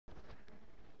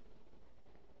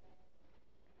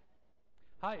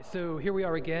Hi, so here we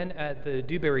are again at the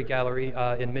Dewberry Gallery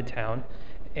in Midtown,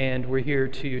 and we're here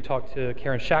to talk to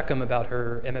Karen Shacham about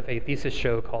her MFA thesis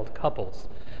show called Couples.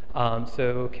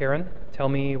 So Karen, tell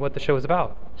me what the show is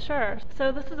about. Sure.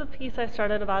 So this is a piece I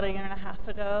started about a year and a half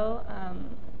ago,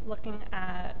 looking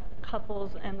at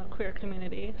couples in the queer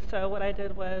community. So what I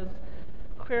did was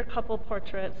queer couple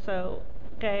portraits, so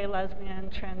gay, lesbian,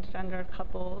 transgender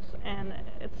couples, and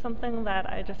it's something that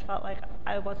I just felt like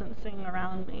I wasn't seeing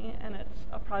around me, and it's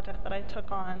a project that I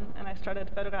took on, and I started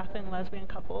photographing lesbian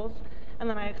couples, and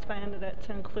then I expanded it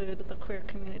to include the queer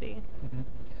community.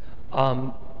 Mm-hmm.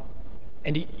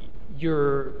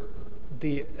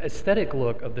 The aesthetic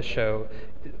look of the show,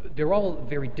 they're all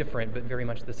very different, but very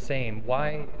much the same.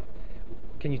 Why?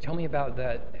 Can you tell me about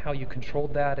that, how you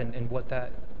controlled that, and what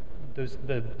that,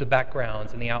 the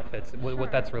backgrounds and the outfits,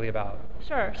 what that's really about?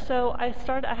 Sure. So I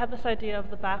had this idea of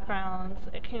the backgrounds.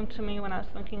 It came to me when I was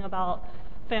thinking about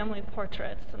family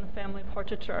portraits and family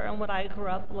portraiture and what I grew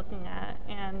up looking at.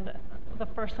 And the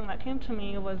first thing that came to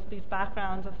me was these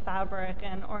backgrounds of fabric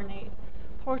and ornate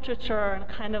portraiture and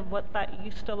kind of what that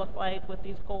used to look like with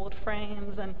these gold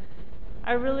frames. And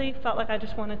I really felt like I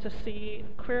just wanted to see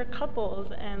queer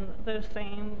couples in those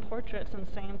same portraits and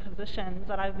same positions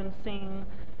that I've been seeing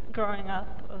growing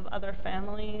up of other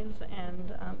families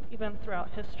and even throughout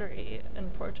history in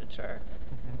portraiture.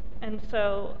 Mm-hmm. And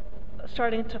so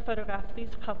starting to photograph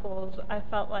these couples, I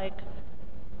felt like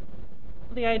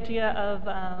the idea of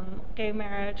gay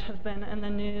marriage has been in the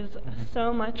news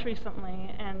so much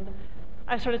recently, and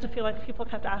I started to feel like people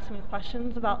kept asking me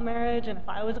questions about marriage and if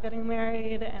I was getting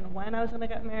married and when I was going to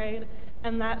get married,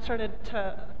 and that started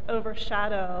to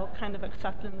overshadow kind of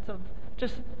acceptance of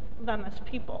just them as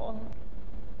people.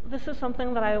 This is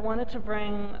something that I wanted to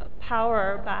bring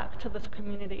power back to this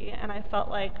community, and I felt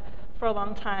like for a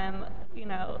long time,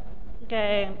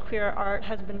 gay and queer art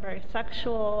has been very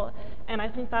sexual, and I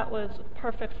think that was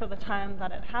perfect for the time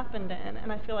that it happened in.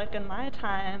 And I feel like in my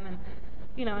time and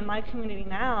in my community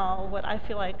now, what I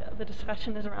feel like the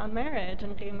discussion is around marriage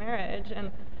and gay marriage,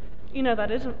 and that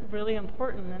is really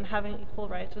important, and having equal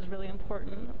rights is really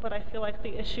important. But I feel like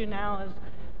the issue now is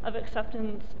of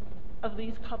acceptance of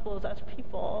these couples as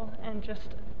people, and just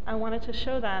I wanted to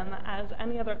show them as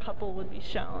any other couple would be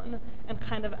shown and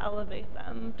kind of elevate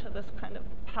them to this kind of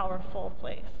powerful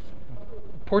place.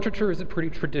 Portraiture is a pretty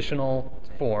traditional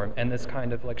form, and this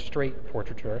kind of like straight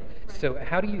portraiture. Right. So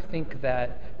how do you think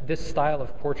that this style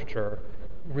of portraiture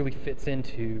really fits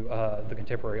into the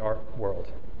contemporary art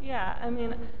world? Yeah,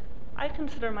 I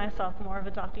consider myself more of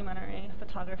a documentary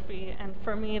photography, and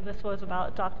for me this was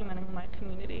about documenting my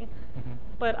community. Mm-hmm.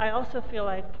 But I also feel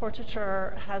like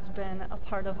portraiture has been a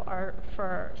part of art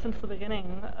since the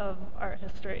beginning of art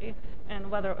history, and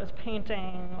whether it was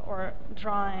painting or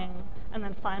drawing, and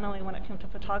then finally when it came to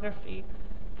photography,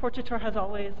 portraiture has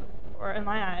always, or in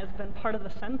my eyes, been part of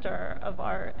the center of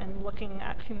art and looking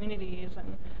at communities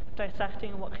and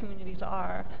dissecting what communities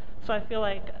are. So I feel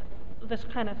like this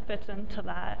kind of fits into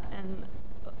that, and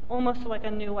almost like a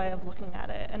new way of looking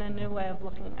at it, and a new way of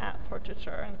looking at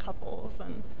portraiture and couples,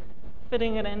 and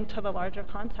fitting it into the larger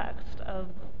context of,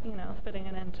 fitting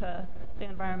it into the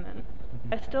environment.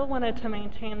 Mm-hmm. I still wanted to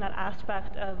maintain that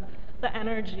aspect of the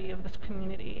energy of this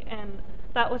community, and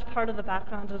that was part of the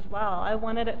background as well. I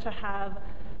wanted it to have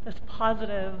this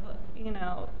positive,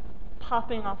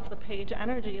 popping off the page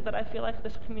energy that I feel like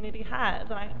this community has.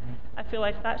 And I feel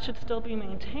like that should still be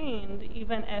maintained,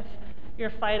 even if you're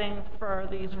fighting for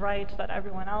these rights that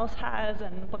everyone else has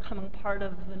and becoming part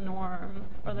of the norm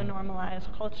or the normalized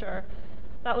culture.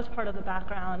 That was part of the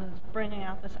background, is bringing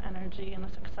out this energy and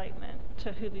this excitement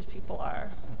to who these people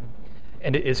are.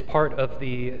 And it is part of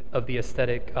the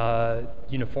aesthetic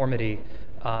uniformity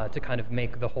to kind of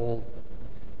make the whole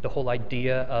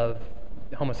idea of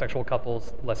homosexual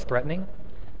couples less threatening?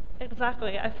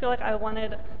 Exactly. I feel like I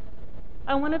wanted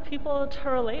people to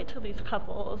relate to these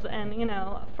couples, and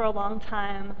for a long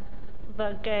time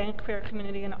the gay and queer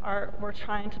community and art were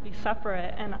trying to be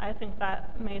separate, and I think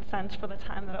that made sense for the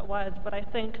time that it was. But I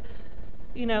think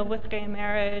with gay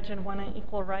marriage and wanting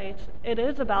equal rights, it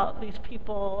is about these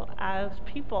people as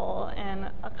people, and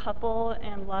a couple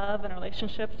and love and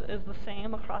relationships is the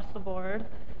same across the board.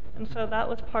 And so that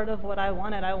was part of what I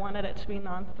wanted. I wanted it to be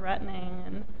non-threatening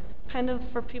and kind of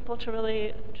for people to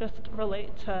really just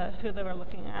relate to who they were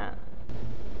looking at.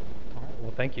 All right,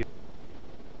 well, thank you.